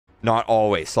Not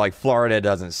always. So like Florida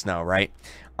doesn't snow, right?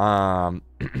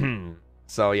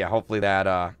 So yeah, hopefully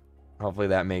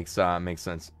that makes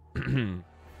sense.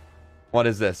 What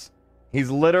is this? He's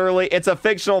literally, it's a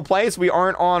fictional place. We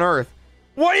aren't on Earth.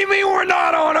 What do you mean we're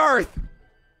not on Earth?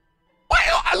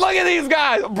 Look at these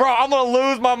guys. Bro, I'm gonna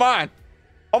lose my mind.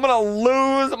 I'm gonna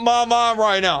lose my mind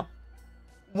right now.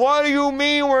 What do you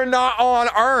mean we're not on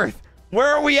Earth? Where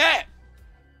are we at?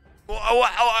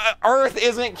 Earth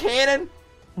isn't canon?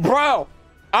 Bro,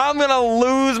 I'm gonna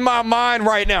lose my mind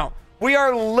right now. We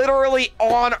are literally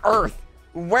on Earth.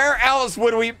 Where else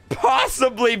would we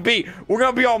possibly be? We're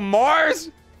gonna be on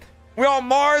Mars? We on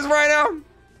Mars right now?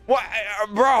 What,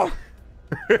 bro?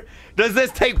 Does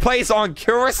this take place on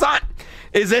Coruscant?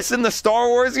 Is this in the Star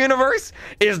Wars universe?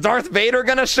 Is Darth Vader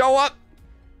gonna show up?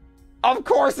 Of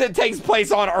course it takes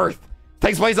place on Earth.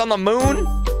 Takes place on the moon.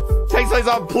 Takes place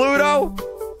on Pluto.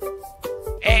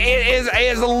 It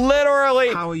is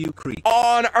literally How are you, Kreek?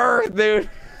 On Earth, dude.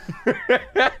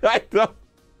 I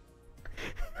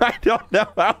don't know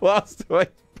how else to.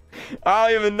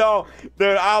 I don't even know,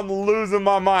 dude. I'm losing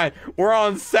my mind. We're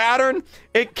on Saturn.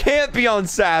 It can't be on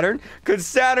Saturn because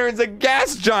Saturn's a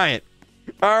gas giant.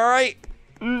 All right.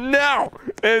 No,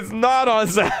 it's not on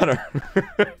Saturn.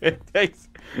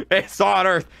 It's on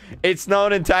Earth. It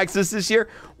snowed in Texas this year.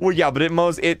 Well, yeah, but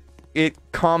it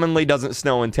commonly doesn't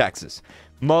snow in Texas.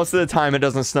 Most of the time, it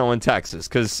doesn't snow in Texas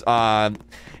because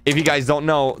if you guys don't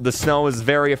know, the snow is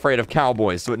very afraid of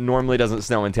cowboys, so it normally doesn't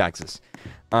snow in Texas.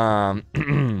 What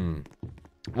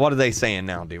are they saying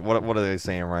now, dude? What are they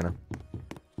saying right now?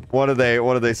 What are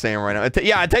they saying right now?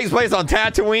 Yeah, it takes place on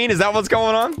Tatooine. Is that what's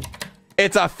going on?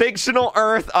 It's a fictional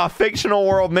Earth, a fictional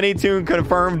world. Minitoon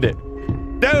confirmed it.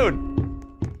 Dude,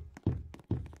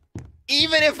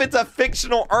 even if it's a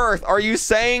fictional Earth, are you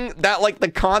saying that like the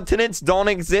continents don't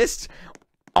exist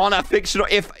on a fictional...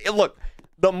 Look,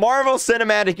 the Marvel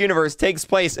Cinematic Universe takes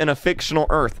place in a fictional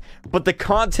Earth, but the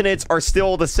continents are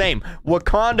still the same.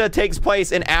 Wakanda takes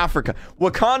place in Africa.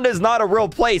 Wakanda is not a real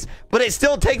place, but it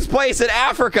still takes place in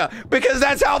Africa because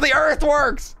that's how the Earth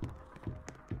works.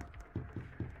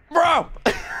 Bro.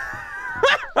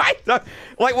 Like,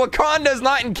 Wakanda's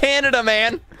not in Canada,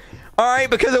 man. All right,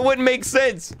 because it wouldn't make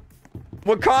sense.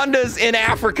 Wakanda's in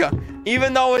Africa.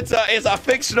 Even though it's a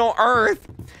fictional Earth,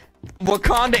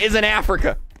 Wakanda is in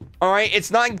Africa. All right, it's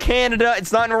not in Canada,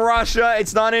 it's not in Russia,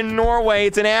 it's not in Norway,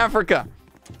 it's in Africa.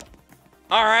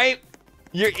 All right,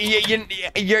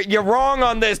 you're wrong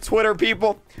on this, Twitter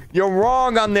people. You're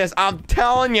wrong on this. I'm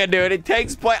telling you, dude. It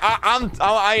takes place. I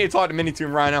need to talk to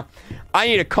Minitoon right now. I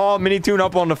need to call Minitoon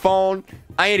up on the phone.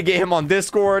 I need to get him on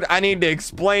Discord. I need to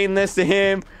explain this to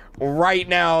him right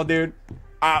now, dude.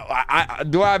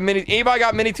 Do I have anybody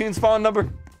got Minitoon's phone number?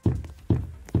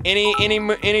 Any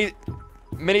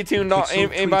Minitoon?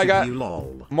 Anybody got?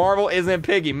 Marvel isn't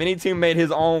Piggy. Minitoon made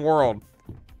his own world.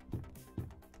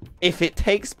 If it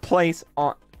takes place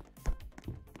on,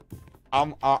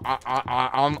 I'm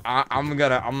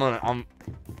gonna.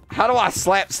 How do I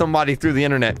slap somebody through the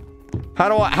internet? How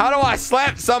do I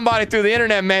slap somebody through the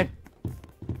internet, man?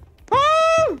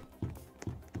 Woo!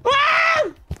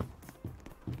 Woo!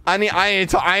 I need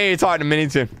to talk to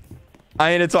Minitoon.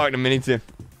 I need to talk to Minitoon.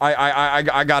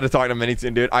 I gotta talk to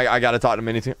Minitoon, dude. I gotta talk to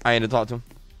Minitoon. I need to talk to him.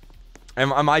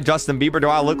 Am I Justin Bieber? Do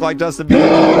I look like Justin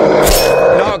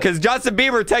Bieber? No, because Justin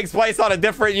Bieber takes place on a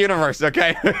different universe,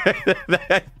 okay?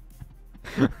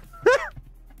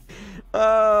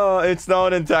 Oh, it's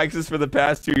snowed in Texas for the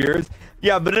past 2 years.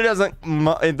 Yeah, but it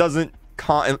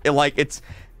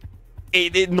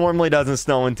normally doesn't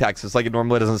snow in Texas. Like, it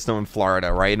normally doesn't snow in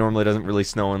Florida, right? It normally doesn't really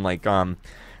snow in, like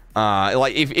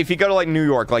if you go to, like, New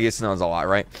York, like, it snows a lot,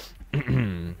 right?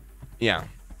 Yeah.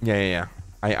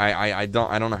 I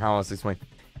don't know how else to explain.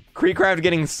 Kreekcraft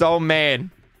getting so mad.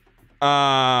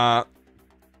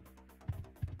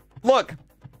 Look,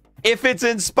 if it's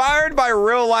inspired by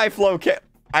real life location,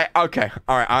 okay,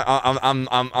 all right.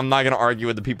 I'm not gonna argue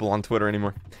with the people on Twitter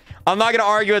anymore. I'm not gonna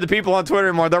argue with the people on Twitter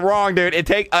anymore. They're wrong, dude.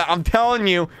 I'm telling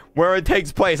you where it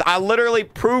takes place. I literally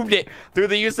proved it through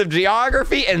the use of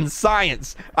geography and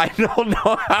science. I don't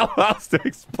know how else to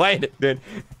explain it, dude.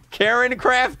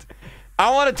 Kreekcraft,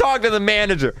 I want to talk to the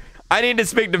manager. I need to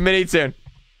speak to Minitoon.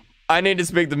 I need to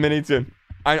speak to Minitoon.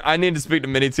 I need to speak to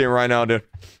Minitoon right now, dude.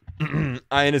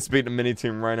 I need to speak to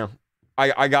Minitoon right now.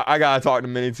 I gotta talk to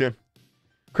Minitoon.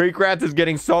 Kreekcraft is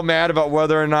getting so mad about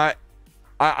whether or not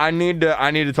I need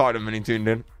to talk to Minitoon,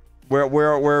 dude.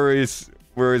 Where is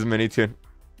Minitoon?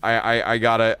 I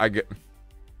gotta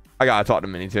talk to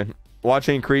Minitoon.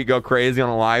 Watching Kreek go crazy on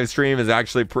a live stream is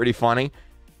actually pretty funny.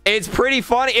 It's pretty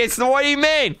funny. It's what do you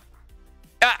mean?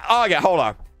 Okay, hold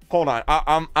on. Hold on.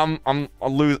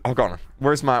 I'll lose. Hold on.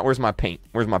 Where's my paint?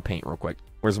 Where's my paint real quick?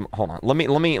 Hold on. Let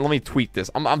me tweet this.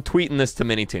 I'm tweeting this to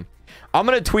Minitoon. I'm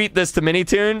going to tweet this to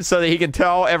Minitoon so that he can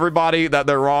tell everybody that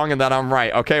they're wrong and that I'm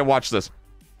right. Okay, watch this.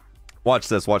 Watch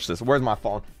this. Where's my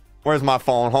phone? Where's my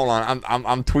phone? Hold on.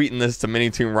 I'm tweeting this to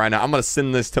Minitoon right now. I'm going to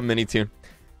send this to Minitoon.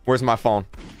 Where's my phone?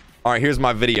 All right, here's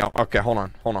my video. Okay, hold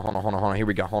on. Here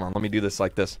we go. Hold on. Let me do this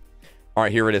like this. All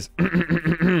right, here it is.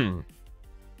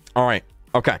 All right.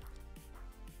 Okay.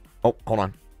 Oh, hold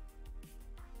on.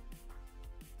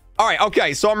 All right.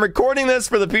 Okay. So I'm recording this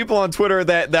for the people on Twitter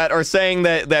that are saying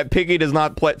that Piggy does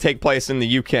not take place in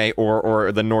the UK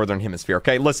or the Northern Hemisphere.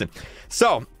 Okay. Listen.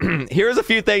 So here's a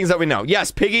few things that we know.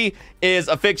 Yes, Piggy is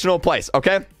a fictional place.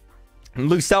 Okay.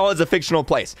 Lucella is a fictional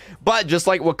place, but just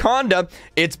like Wakanda,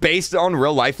 it's based on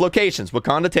real life locations.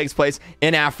 Wakanda takes place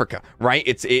in Africa, right?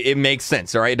 It makes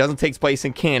sense. All right. It doesn't take place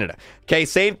in Canada. Okay.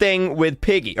 Same thing with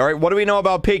Piggy. All right. What do we know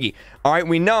about Piggy? All right.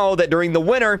 We know that during the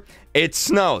winter, it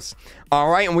snows. All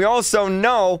right. And we also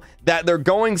know that they're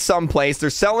going someplace. They're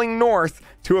selling north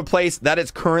to a place that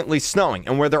it's currently snowing.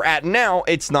 And where they're at now,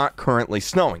 it's not currently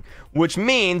snowing, which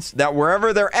means that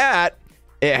wherever they're at,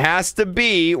 it has to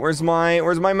be, where's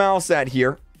my mouse at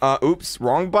here? Oops,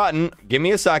 wrong button. Give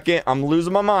me a second. I'm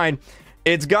losing my mind.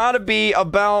 It's got to be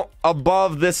about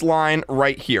above this line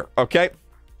right here, okay?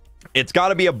 It's got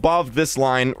to be above this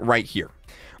line right here,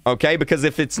 okay? Because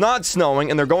if it's not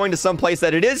snowing and they're going to some place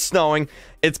that it is snowing,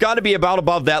 it's got to be about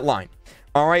above that line,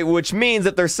 all right? Which means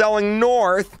that they're selling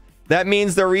north. That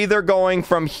means they're either going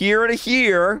from here to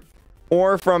here,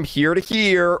 or from here to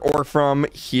here, or from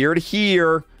here to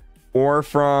here, or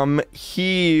from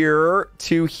here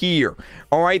to here.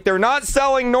 All right, they're not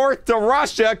selling north to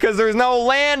Russia because there's no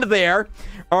land there.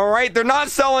 All right, they're not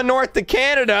selling north to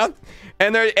Canada,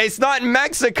 and it's not in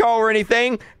Mexico or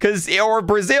anything, or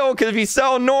Brazil, because if you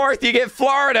sell north, you get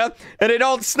Florida, and it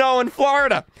don't snow in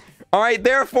Florida. All right,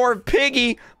 therefore,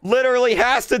 Piggy literally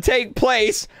has to take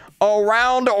place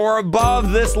around or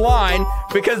above this line,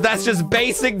 because that's just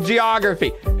basic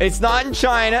geography. It's not in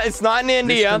China. It's not in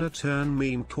India.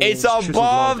 It's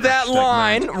above that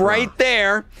line right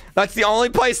there. That's the only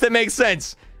place that makes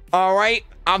sense. All right.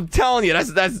 I'm telling you,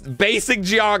 that's basic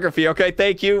geography. Okay.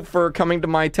 Thank you for coming to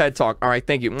my TED Talk. All right.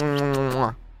 Thank you.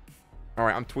 All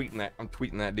right. I'm tweeting that. I'm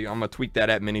tweeting that, dude. I'm going to tweet that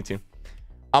at Minitoon.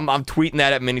 I'm tweeting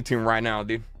that at Minitoon right now,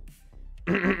 dude.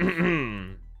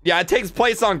 Yeah. It takes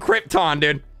place on Krypton,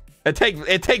 dude. It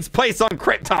takes place on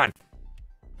Krypton.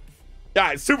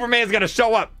 Yeah, Superman's gonna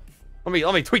show up.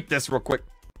 Let me tweak this real quick.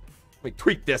 Let me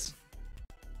tweak this.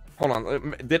 Hold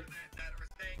on.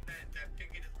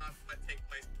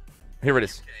 Here it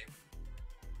is.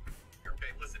 Okay,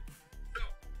 listen. So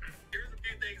here's a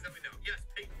few things that we know. Yes,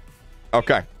 Piggy.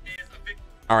 Okay.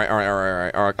 All right.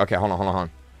 Okay, hold on.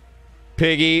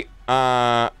 Piggy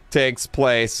takes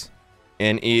place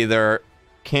in either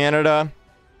Canada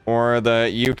or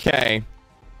the UK,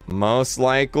 most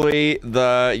likely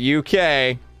the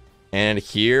UK, and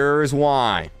here's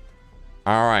why.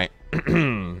 All right.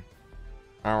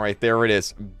 All right, there it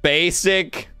is.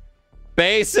 Basic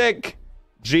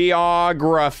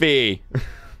geography.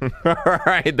 All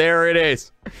right, there it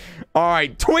is. All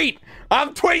right, tweet.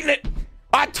 I'm tweeting it.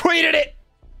 I tweeted it.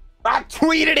 I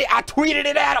tweeted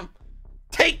it at him.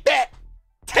 Take that.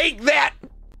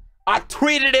 I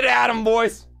tweeted it at him,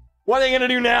 boys. What are they gonna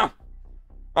do now?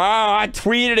 Oh, I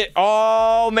tweeted it.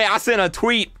 Oh man, I sent a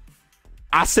tweet.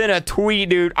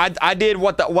 Dude. I did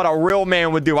what a real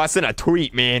man would do. I sent a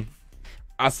tweet, man.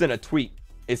 I sent a tweet.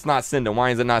 It's not sending. Why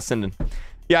is it not sending?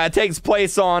 Yeah, it takes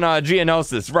place on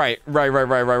Geonosis. Right.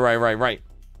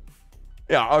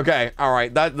 Yeah, okay. All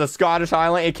right. That the Scottish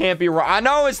island. It can't be. I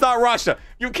know it's not Russia.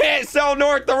 You can't sell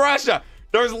north to Russia.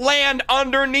 There's land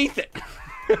underneath it.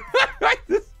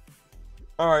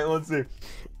 All right, let's see.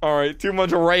 All right, too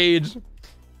much rage.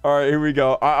 All right, here we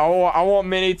go. I want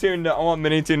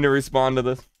Minitoon to respond to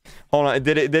this. Hold on.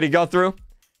 Did it go through?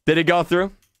 Did it go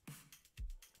through?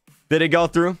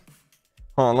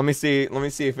 Hold on. Let me see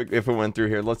if it went through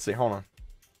here. Let's see. Hold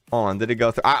on. Did it go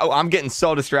through? I'm getting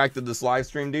so distracted this live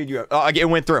stream, dude. It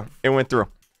went through.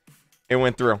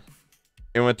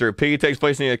 Piggy takes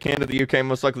place in either Canada, the UK,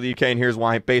 most likely the UK, and here's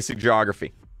why. Basic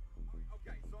geography.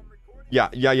 Yeah.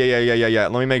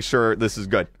 Let me make sure this is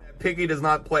good. Piggy does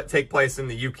not take place in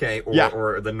the UK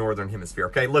or the Northern Hemisphere.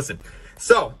 Okay, listen.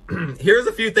 So, here's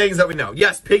a few things that we know.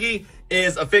 Yes, Piggy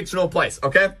is a fictional place,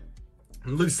 okay?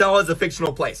 Lucella is a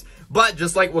fictional place. But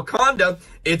just like Wakanda,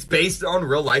 it's based on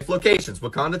real life locations.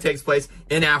 Wakanda takes place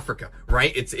in Africa,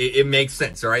 right? It makes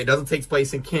sense, all right? It doesn't take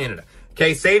place in Canada.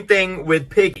 Okay, same thing with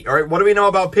Piggy. All right, what do we know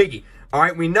about Piggy? All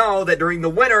right, we know that during the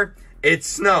winter, it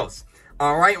snows.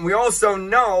 All right, and we also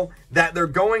know that they're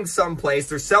going someplace.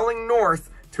 They're selling north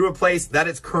to a place that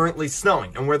it's currently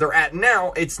snowing. And where they're at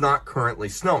now, it's not currently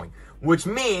snowing. Which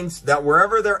means that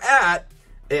wherever they're at,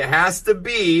 it has to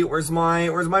be, where's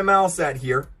my mouse at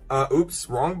here? Oops,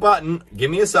 wrong button. Give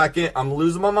me a second. I'm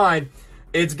losing my mind.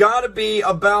 It's got to be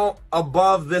about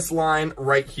above this line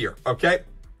right here, okay?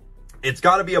 It's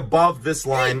got to be above this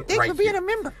line right here. Being a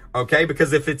member. Okay,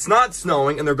 because if it's not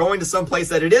snowing and they're going to some place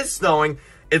that it is snowing,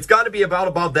 it's got to be about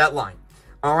above that line.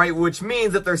 All right, which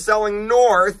means if they're selling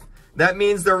north, that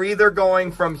means they're either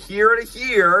going from here to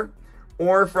here,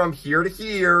 or from here to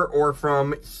here, or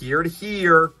from here to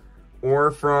here,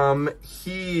 or from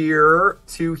here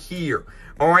to here.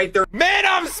 All right, man,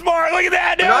 I'm smart. Look at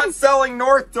that, dude. They're not selling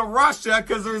north to Russia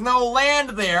because there's no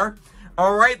land there.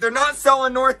 All right, they're not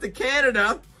selling north to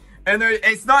Canada, and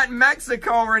it's not in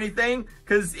Mexico or anything,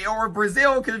 or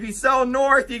Brazil, because if you sell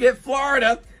north, you get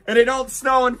Florida, and it don't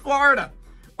snow in Florida.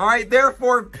 All right,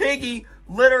 therefore, Piggy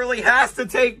literally has to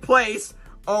take place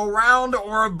around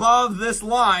or above this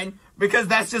line, because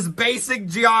that's just basic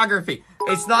geography.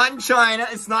 It's not in China.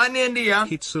 It's not in India.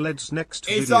 It's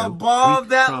above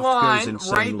that line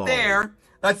right there.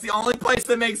 That's the only place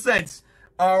that makes sense.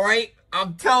 All right?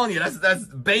 I'm telling you, that's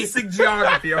basic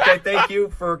geography, okay? Thank you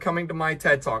for coming to my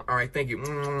TED Talk. All right, thank you.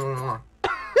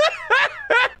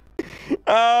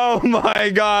 Oh, my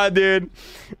God, dude.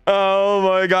 Oh,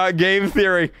 my God. Game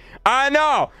theory. I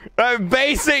know.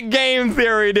 Basic game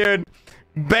theory, dude.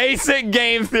 Basic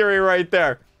game theory right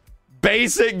there.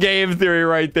 Basic game theory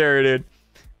right there, dude.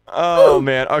 Oh,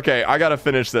 man. Okay, I gotta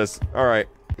finish this. All right.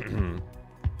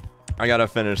 I gotta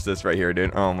finish this right here,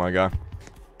 dude. Oh, my God.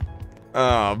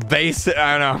 Basic,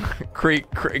 I don't know.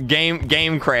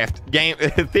 Gamecraft.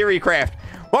 Theorycraft.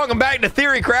 Welcome back to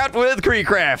Theorycraft with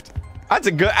Kreekcraft. That's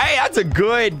a good, hey,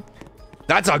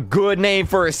 that's a good name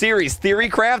for a series.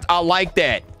 Theorycraft, I like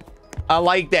that. I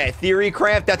like that.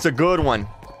 Theorycraft, that's a good one.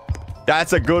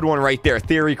 That's a good one right there.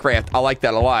 Theorycraft. I like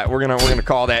that a lot. We're gonna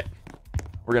call that.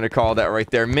 We're gonna call that right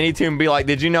there. Minitoon be like,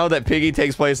 did you know that Piggy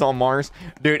takes place on Mars?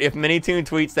 Dude, if Minitoon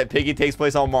tweets that Piggy takes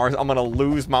place on Mars, I'm gonna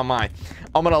lose my mind.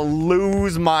 I'm gonna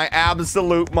lose my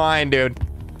absolute mind, dude.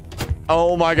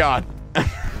 Oh my God.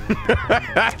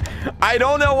 I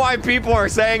don't know why people are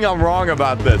saying I'm wrong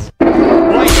about this.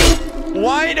 Like,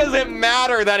 why does it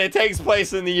matter that it takes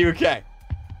place in the UK?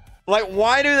 Like,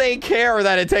 why do they care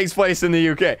that it takes place in the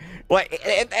UK? Like,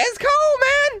 it's cool,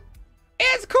 man.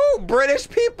 It's cool. British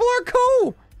people are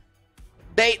cool.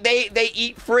 They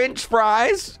eat French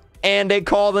fries and they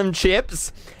call them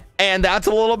chips, and that's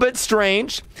a little bit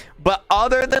strange. But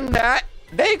other than that,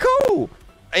 they cool.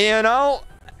 You know,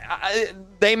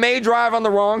 they may drive on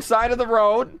the wrong side of the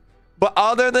road, but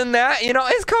other than that, you know,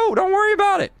 it's cool. Don't worry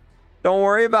about it. Don't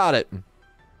worry about it.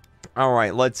 All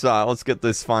right, let's get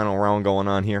this final round going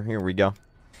on here. Here we go.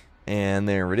 And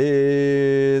there it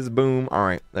is. Boom. All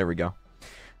right, there we go.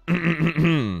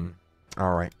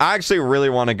 All right. I actually really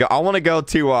want to go. I want to go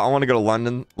to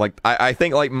London. Like, I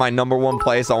think like my #1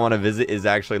 place I want to visit is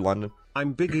actually London.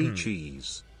 I'm Biggie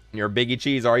Cheese. You're Biggie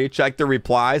Cheese, are you? Check the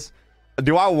replies.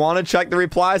 Do I want to check the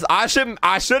replies? I should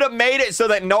have made it so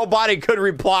that nobody could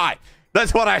reply.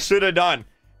 That's what I should have done.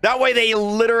 That way they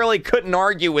literally couldn't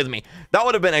argue with me. That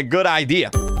would have been a good idea.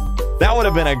 That would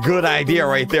have been a good idea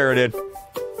right there, dude.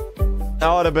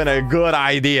 That would have been a good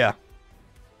idea.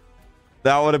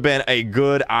 That would have been a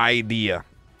good idea.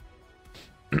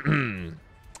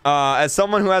 As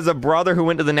someone who has a brother who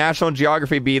went to the National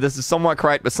Geography Bee, this is somewhat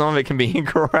correct, but some of it can be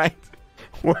incorrect.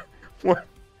 What?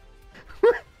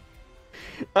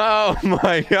 Oh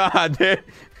my God, dude.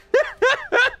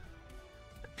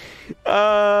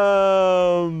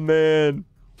 Oh man.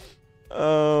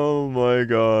 Oh my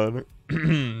God.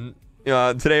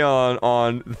 Today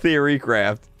on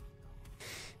Theorycraft.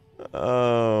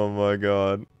 Oh my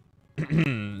God.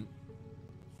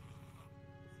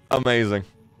 Amazing.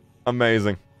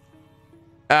 Amazing.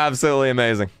 Absolutely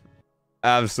amazing.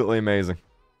 Absolutely amazing.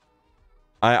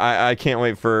 I can't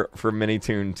wait for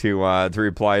Minitoon to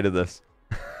reply to this.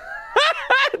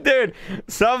 Dude,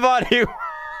 somebody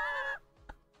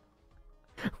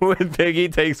when Piggy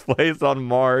takes place on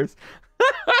Mars.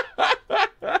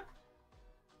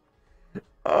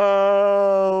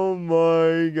 Oh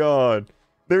my God.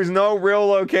 There's no real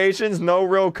locations, no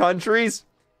real countries.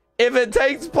 If it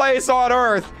takes place on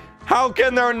Earth, how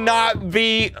can there not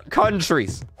be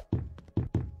countries?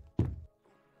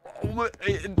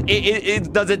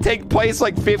 Does it take place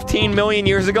like 15 million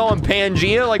years ago in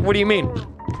Pangea? Like, what do you mean?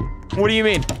 What do you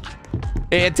mean?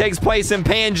 It takes place in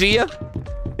Pangea?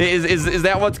 Is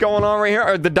that what's going on right here?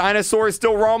 Are the dinosaurs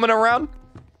still roaming around?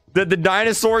 Did the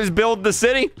dinosaurs build the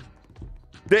city?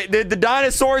 Did the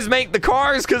dinosaurs make the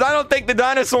cars? Because I don't think the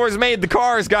dinosaurs made the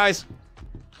cars, guys.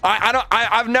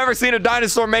 I've never seen a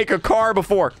dinosaur make a car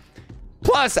before.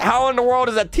 Plus, how in the world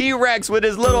is a T-Rex with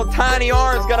his little tiny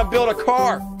arms gonna build a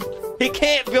car? He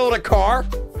can't build a car.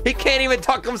 He can't even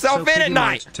tuck himself in at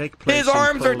night. His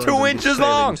arms are 2 inches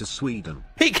long.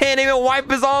 He can't even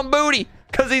wipe his own booty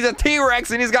because he's a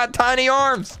T-Rex and he's got tiny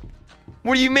arms.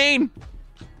 What do you mean?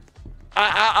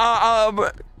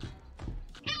 Come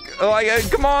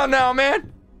on now,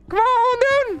 man. Come on,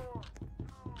 dude.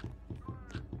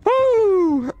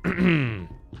 Woo.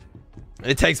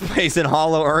 It takes place in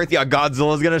Hollow Earth. Yeah,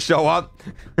 Godzilla's gonna show up.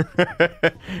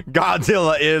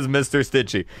 Godzilla is Mr.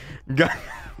 Stitchy.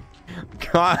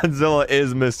 Godzilla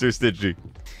is Mr. Stitchy.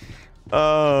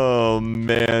 Oh,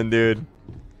 man, dude.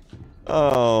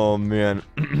 Oh, man.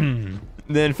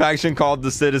 The infection called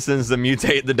the citizens to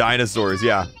mutate the dinosaurs.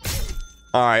 Yeah.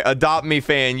 All right, Adopt Me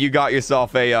fan. You got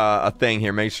yourself a thing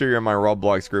here. Make sure you're in my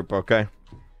Roblox group, okay?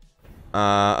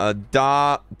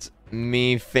 Adopt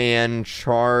Me fan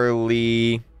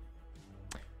Charlie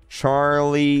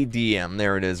DM.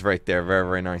 There it is right there. Very,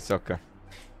 very nice. Okay.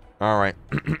 All right.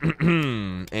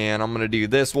 And I'm going to do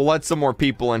this. We'll let some more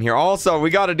people in here. Also, we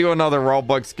got to do another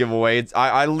Roblox giveaway.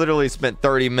 I literally spent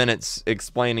 30 minutes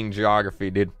explaining geography,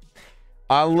 dude.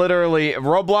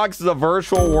 Roblox is a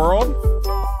virtual world.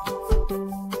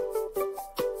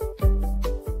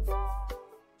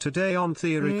 Today on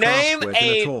Theorycraft, we're going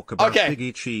to talk about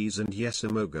Biggie Cheese and Yes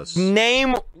Amogus.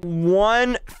 Name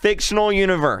one fictional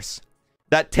universe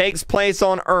that takes place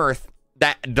on Earth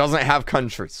that doesn't have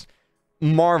countries.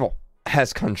 Marvel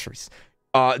has countries.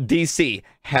 DC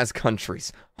has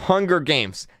countries. Hunger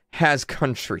Games has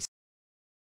countries.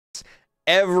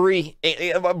 Bro,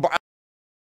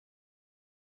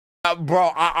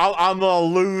 I'm gonna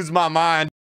lose my mind,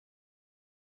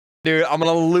 dude. I'm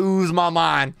gonna lose my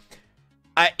mind.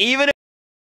 Even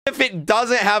if it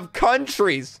doesn't have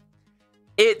countries,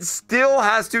 it still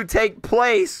has to take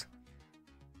place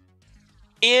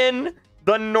in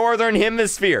the Northern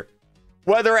Hemisphere,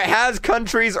 whether it has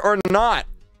countries or not,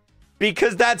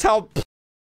 because that's how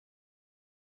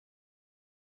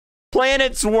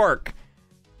planets work.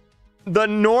 The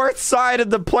north side of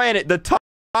the planet, the top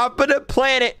of the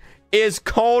planet, is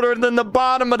colder than the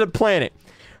bottom of the planet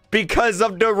because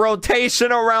of the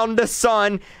rotation around the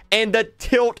sun and the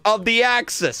tilt of the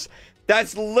axis.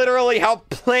 That's literally how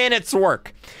planets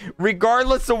work.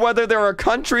 Regardless of whether there are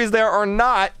countries there or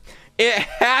not, it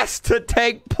has to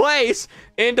take place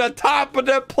in the top of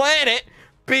the planet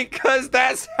because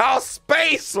that's how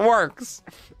space works.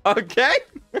 Okay?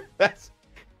 That's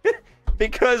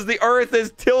because the Earth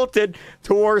is tilted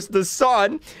towards the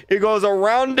sun. It goes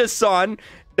around the sun.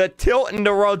 The tilt and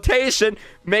the rotation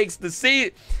makes the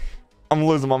sea. I'm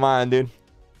losing my mind, dude.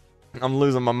 I'm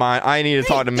losing my mind. I need to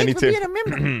talk to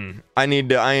Minitoon. I need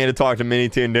to talk to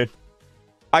Minitoon, dude.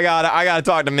 I gotta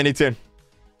talk to Minitoon.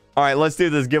 All right, let's do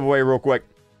this giveaway real quick.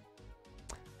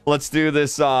 Let's do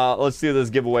this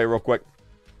giveaway real quick.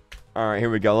 All right, here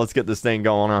we go. Let's get this thing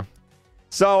going on.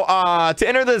 So, to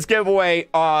enter this giveaway,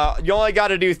 you only got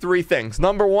to do 3 things.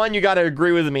 Number 1, you got to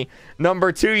agree with me.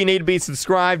 Number 2, you need to be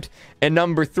subscribed. And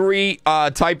number 3,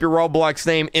 type your Roblox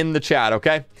name in the chat,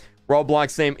 okay?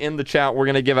 Roblox name in the chat. We're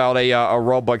going to give out a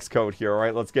Roblox code here, all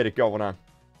right? Let's get it going on.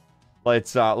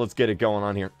 Let's get it going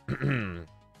on here.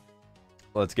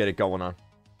 Let's get it going on.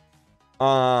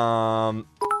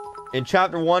 In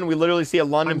chapter 1, we literally see a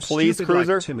London police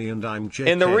cruiser. Like Timmy and I'm JK.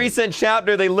 In the recent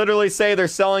chapter, they literally say they're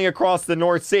selling across the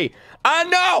North Sea. I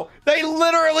know! They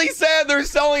literally said they're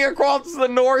selling across the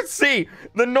North Sea.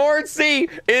 The North Sea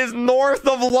is north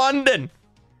of London.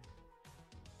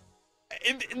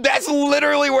 That's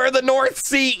literally where the North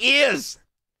Sea is.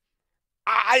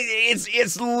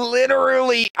 It's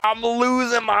literally, I'm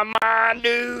losing my mind,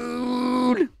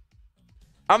 dude.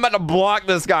 I'm about to block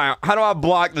this guy. How do I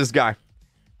block this guy?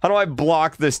 How do I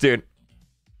block this dude?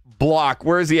 Block.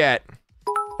 Where's he at?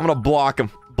 I'm gonna block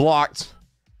him. Blocked.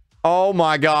 Oh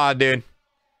my god, dude.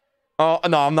 Oh,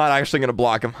 no, I'm not actually gonna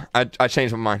block him. I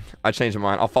changed my mind. I changed my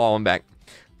mind. I'll follow him back.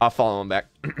 I'll follow him back.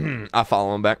 I'll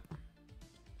follow him back.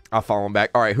 I'll follow him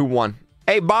back. All right, who won?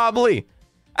 Hey, Bob Lee.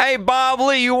 Hey, Bob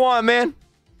Lee, you won, man.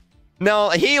 Now,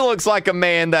 he looks like a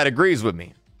man that agrees with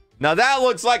me. Now, that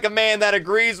looks like a man that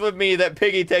agrees with me that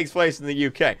Piggy takes place in the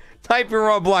UK. Type your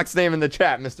Roblox name in the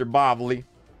chat, Mr. Bobley.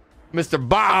 Mr.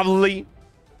 Bobley.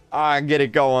 I get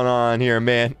it going on here,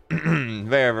 man.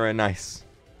 Very, very nice.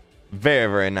 Very,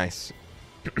 very nice.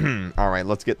 All right,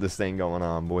 let's get this thing going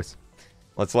on, boys.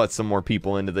 Let's let some more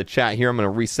people into the chat here. I'm going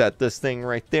to reset this thing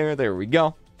right there. There we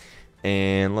go.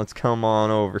 And let's come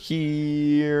on over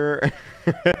here.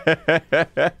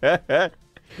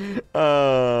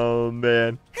 Oh,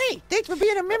 man. Hey, thanks for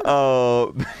being a member.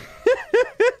 Oh.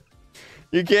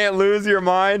 You can't lose your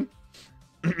mind?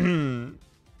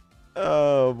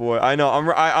 Oh, boy. I know.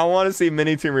 I want to see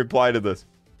Minitoon reply to this.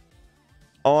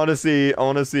 I want to see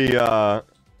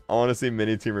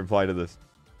Minitoon reply to this.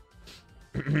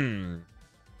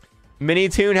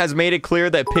 Minitoon has made it clear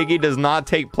that Piggy does not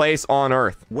take place on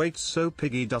Earth. Wait, so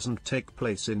Piggy doesn't take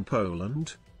place in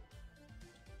Poland?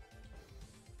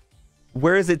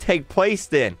 Where does it take place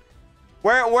then?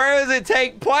 Where does it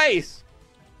take place?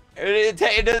 Does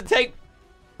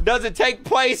it take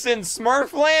place in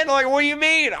Smurfland? Like, what do you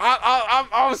mean?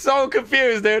 I'm so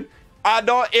confused, dude. I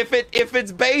don't. If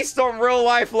it's based on real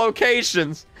life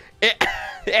locations, it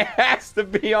has to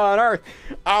be on Earth.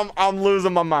 I'm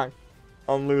losing my mind.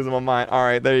 I'm losing my mind. All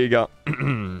right, there you go.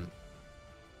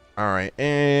 All right,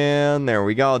 and there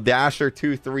we go.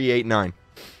 Dasher2389.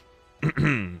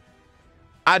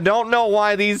 I don't know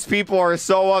why these people are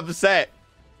so upset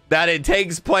that it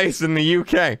takes place in the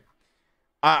UK.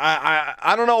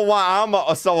 I don't know why I'm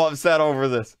so upset over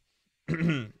this.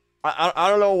 I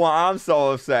don't know why I'm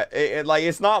so upset. Like,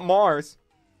 it's not Mars.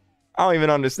 I don't even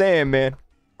understand, man.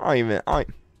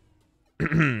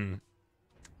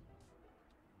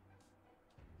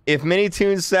 If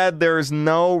Minitoon said there's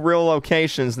no real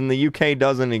locations, then the UK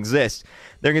doesn't exist.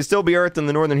 There can still be Earth in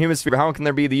the Northern Hemisphere. How can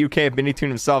there be the UK if Minitoon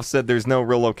himself said there's no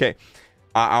real location?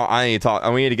 I need to talk.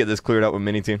 We need to get this cleared up with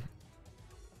Minitoon.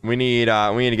 We need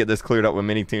to get this cleared up with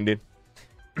Minitoon, dude.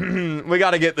 we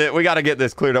gotta get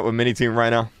this cleared up with Minitoon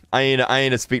right now. I need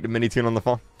to speak to Minitoon on the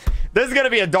phone. This is gonna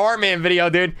be a Darman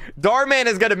video, dude. Darman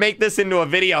is gonna make this into a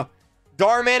video.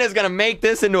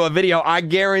 I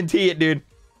guarantee it, dude.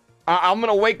 I'm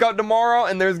gonna wake up tomorrow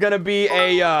and there's gonna be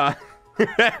a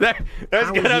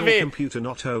computer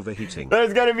not overheating?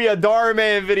 There's gonna be a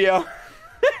Darman video.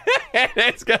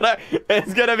 it's gonna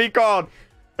be called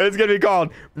Roblox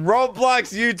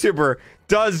YouTuber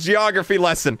does geography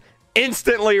lesson,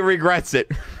 instantly regrets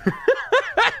it.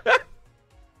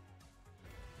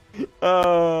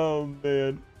 Oh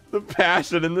man, the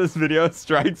passion in this video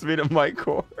strikes me to my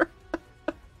core.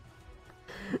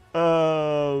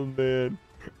 Oh man.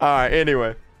 All right,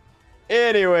 anyway,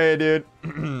 dude.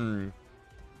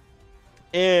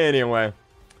 Anyway,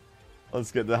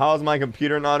 let's get the. How's my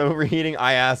computer not overheating?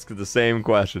 I asked the same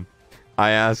question.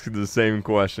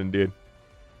 Dude.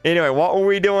 Anyway, what were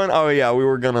we doing? Oh yeah, we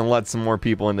were gonna let some more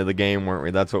people into the game, weren't we?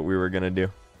 That's what we were gonna do.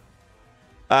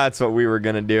 Here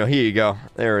you go.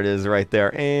 There it is, right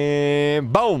there,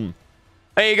 and boom.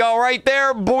 There you go, right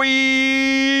there,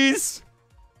 boys.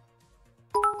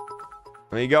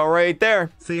 There you go, right there.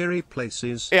 Theory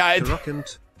places. Yeah,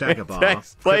 Daggerbar,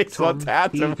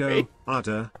 Krypton, Ego,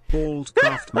 Udder,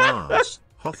 Baldcraft, Mars,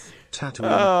 Hoth,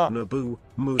 Tatooine, Naboo,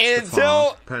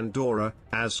 Mustafar, Pandora,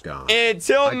 Asgard.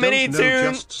 Until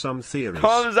Minitoon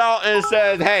comes out and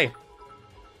says, "Hey,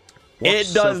 it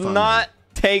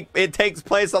takes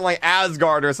place on like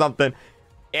Asgard or something."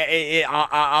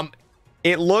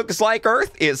 It looks like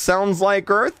Earth. It sounds like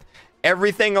Earth.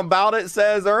 Everything about it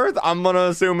says Earth. I'm gonna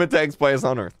assume it takes place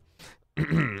on Earth.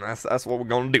 That's what we're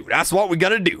gonna do. That's how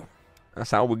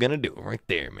we're gonna do it right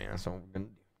there, man. That's what we're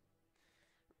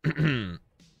gonna do.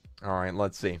 All right,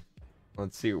 let's see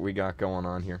what we got going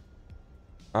on here.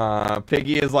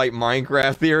 Piggy is like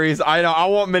Minecraft theories. I know. I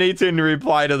want Minitoon to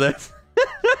reply to this.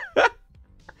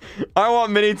 I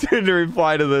want Minitoon to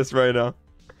reply to this right now.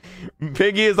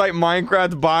 Piggy is like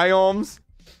Minecraft biomes.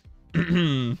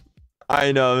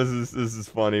 I know, this is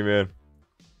funny, man.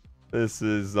 This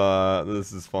is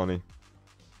funny.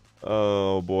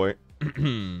 Oh boy.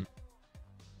 All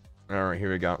right,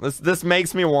 here we go. This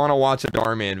makes me want to watch a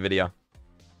Darman video.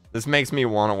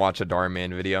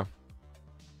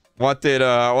 What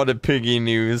did Piggy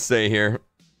News say here?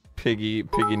 Piggy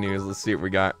News. Let's see what we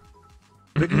got.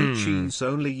 Piggy Cheese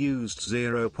only used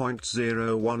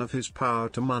 0.01 of his power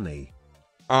to money.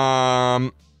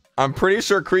 I'm pretty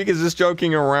sure Kreek is just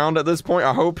joking around at this point.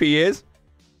 I hope he is.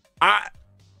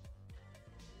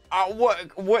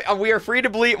 What? We are free to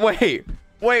believe. Wait.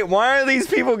 Why are these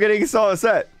people getting so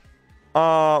upset? We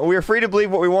are free to believe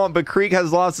what we want, but Kreek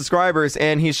has lost subscribers,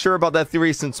 and he's sure about that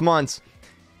theory since months.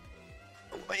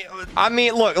 I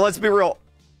mean, look, let's be real.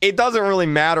 It doesn't really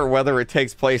matter whether it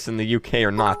takes place in the UK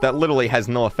or not. That literally has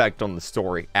no effect on the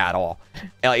story at all.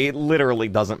 It literally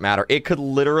doesn't matter. It could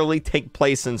literally take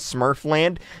place in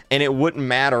Smurfland, and it wouldn't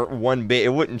matter one bit. It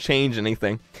wouldn't change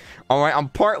anything. All right, I'm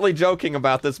partly joking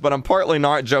about this, but I'm partly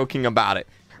not joking about it.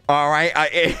 All right,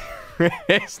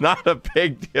 it's not a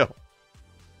big deal.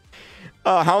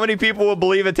 How many people will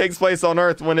believe it takes place on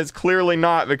Earth when it's clearly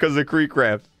not because of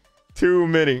Kreekcraft? Too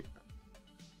many.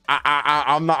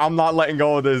 I'm not letting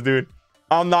go of this, dude.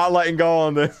 I'm not letting go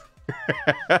on this.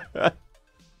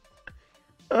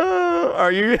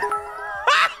 Are you?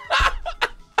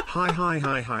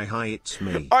 Hi, it's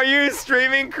me. Are you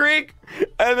streaming Kreek?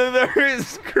 And then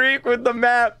there's Kreek with the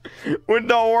map, with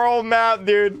the world map,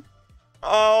 dude.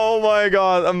 Oh my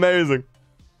god, amazing.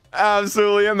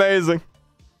 Absolutely amazing.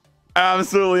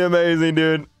 Absolutely amazing,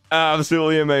 dude.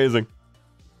 Absolutely amazing.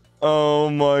 Oh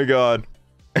my god.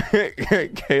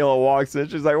 Kayla walks in.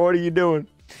 She's like, what are you doing?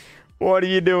 What are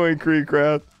you doing,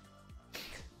 Kreekcraft?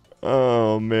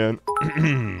 Oh, man.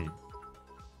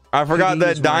 I forgot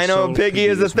Piggy that Dino Piggy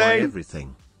is a thing.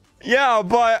 Everything. Yeah,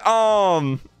 but,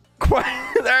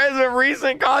 there is a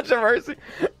recent controversy.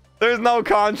 There's no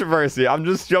controversy. I'm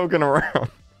just joking around.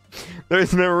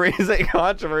 There's no recent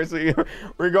controversy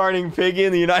regarding Piggy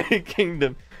in the United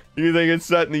Kingdom. Do you think it's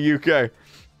set in the UK?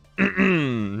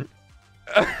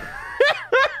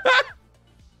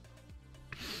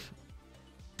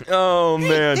 Oh,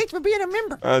 man. Thanks for being a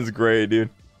member. That's great,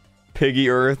 dude. Piggy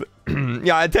Earth.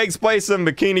 Yeah, it takes place in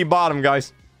Bikini Bottom,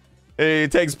 guys.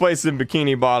 It takes place in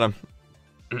Bikini Bottom.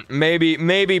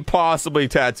 Maybe possibly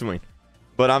Tatooine.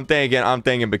 But I'm thinking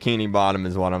Bikini Bottom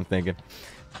is what I'm thinking.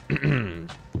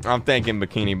 I'm thinking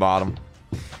Bikini Bottom.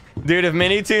 Dude, if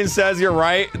Minitoon says you're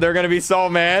right, they're gonna be so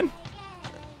mad.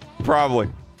 Probably.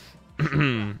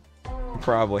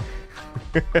 Probably.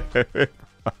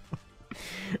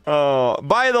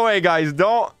 By the way, guys,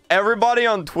 everybody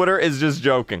on Twitter is just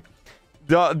joking.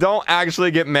 Don't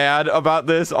actually get mad about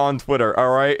this on Twitter,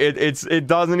 all right? It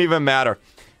doesn't even matter.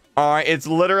 All right, it's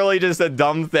literally just a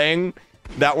dumb thing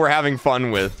that we're having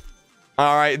fun with.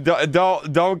 All right,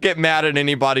 don't get mad at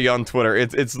anybody on Twitter.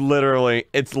 It's literally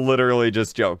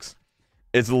just jokes.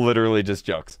 It's literally just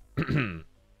jokes. Don't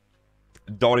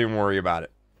even worry about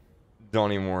it.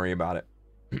 Don't even worry about it.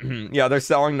 Yeah, they're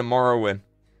selling the Morrowind.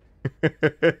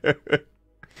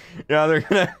 Yeah, they're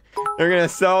gonna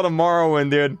sell the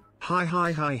Morrowind, dude. Hi.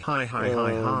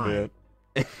 Man.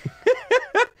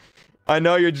 I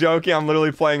know you're joking. I'm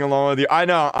literally playing along with you. I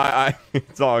know.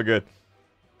 It's all good.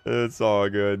 It's all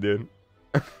good, dude.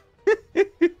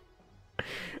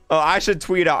 Oh, I should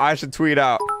tweet out.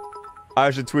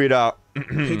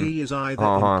 Piggy is either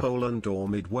in Poland or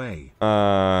Midway.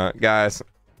 Guys,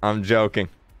 I'm joking.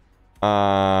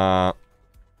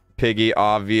 Piggy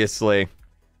obviously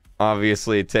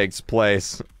takes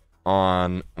place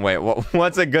on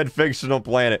what's a good fictional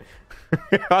planet?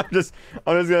 I'm just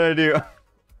gonna do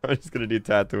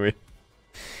Tatooine.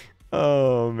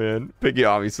 Oh man, Piggy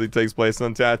obviously takes place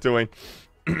on Tatooine.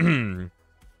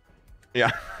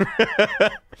 Yeah.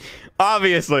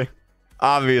 Obviously.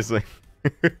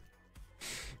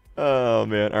 Oh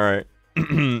man, all right.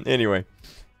 Anyway,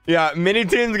 yeah,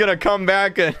 Minitoon's gonna come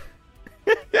back and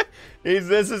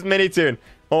this is Minitoon.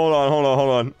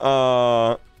 Hold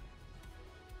on.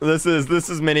 This is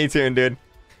Minitoon, dude.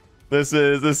 This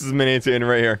is Minitoon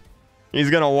right here.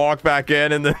 He's gonna walk back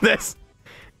in and then this.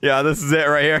 Yeah, this is it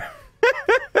right here.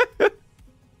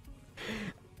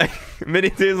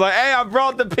 Minitoon's like, hey, I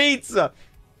brought the pizza.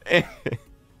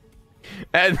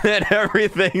 And then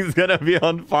everything's gonna be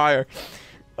on fire.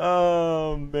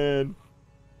 Oh man.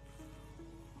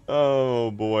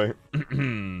 Oh boy.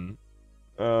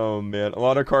 Oh man. A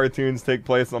lot of cartoons take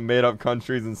place on made up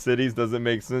countries and cities. Does it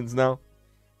make sense now?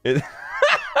 Dude,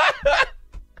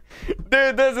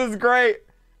 this is great.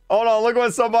 Hold on, look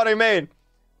what somebody made. Dude.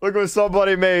 Look what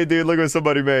somebody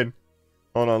made.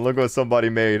 Hold on, look what somebody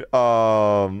made. Wait.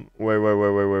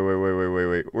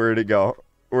 Where'd it go?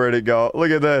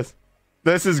 Look at this.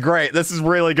 This is great. This is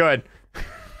really good.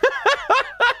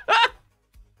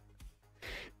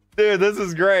 Dude, this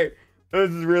is great.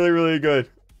 This is really good.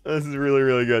 This is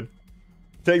really good.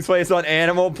 Takes place on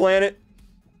Animal Planet.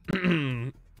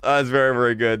 That's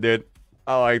very good, dude.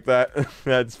 I like that.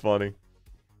 That's funny.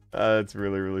 That's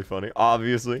really funny.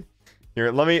 Obviously. Here,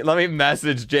 let me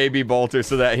message JB Bolter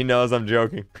so that he knows I'm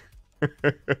joking.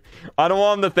 I don't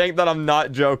want him to think that I'm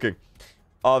not joking.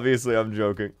 Obviously, I'm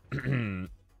joking.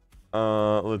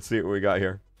 Let's see what we got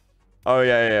here. Oh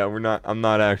yeah. I'm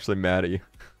not actually mad at you.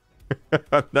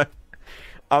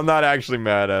 I'm not actually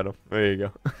mad at him. There you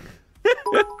go.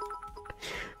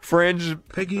 Fringe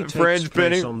Piggy on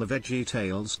the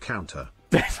VeggieTales counter.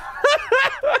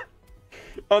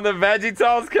 On the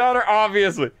VeggieTales counter?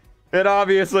 Obviously. It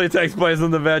obviously takes place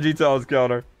on the VeggieTales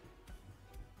counter.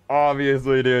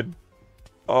 Obviously, dude.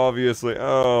 Obviously.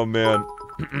 Oh, man.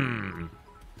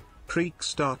 Kreek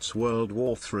starts World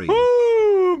War III.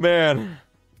 Woo, man.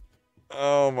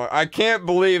 Oh, my. I can't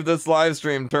believe this live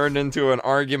stream turned into an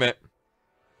argument.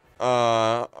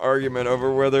 Argument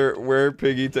over where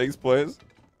Piggy takes place.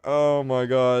 Oh my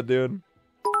god, dude.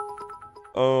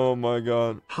 Oh my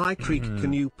god. Hi Creek,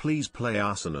 can you please play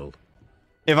Arsenal?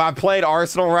 If I played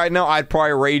Arsenal right now, I'd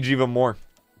probably rage even more.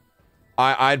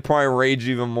 I'd probably rage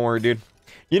even more, dude.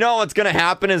 You know what's gonna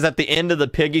happen is at the end of the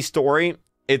piggy story,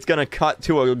 it's gonna cut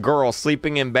to a girl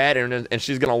sleeping in bed, and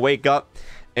she's gonna wake up,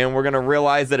 and we're gonna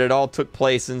realize that it all took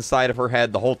place inside of her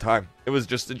head the whole time. It was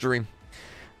just a dream.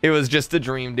 It was just a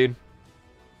dream, dude.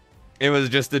 It was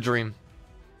just a dream.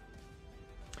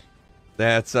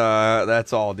 That's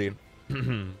all, dude.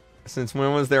 Since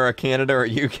when was there a Canada or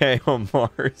UK on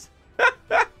Mars?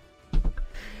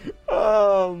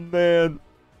 Oh man.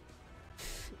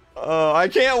 I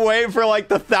can't wait for like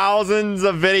the thousands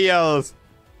of videos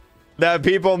that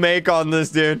people make on this,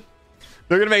 dude.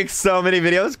 They're gonna make so many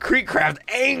videos. Kreekcraft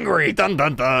angry. Dun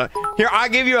dun dun. Here, I'll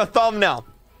give you a thumbnail.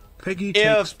 Piggy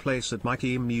takes place at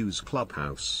Mikey Muse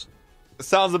Clubhouse.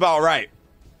 Sounds about right.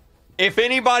 If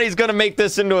anybody's gonna make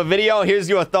this into a video, here's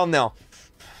you a thumbnail.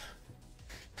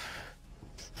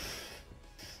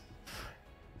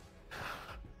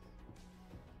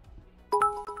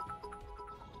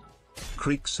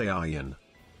 Kreekcraft.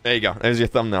 There you go. There's your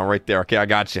thumbnail right there. Okay, I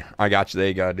got you. I got you. There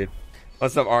you go, dude.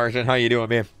 What's up, Arjun? How you doing,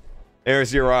 man?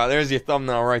 There's your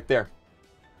thumbnail right there.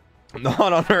 Not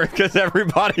on Earth, because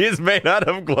everybody is made out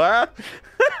of glass.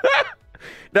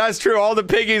 That's true. All the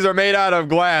piggies are made out of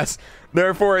glass.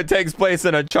 Therefore, it takes place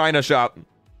in a china shop.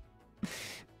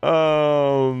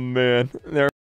 Oh man.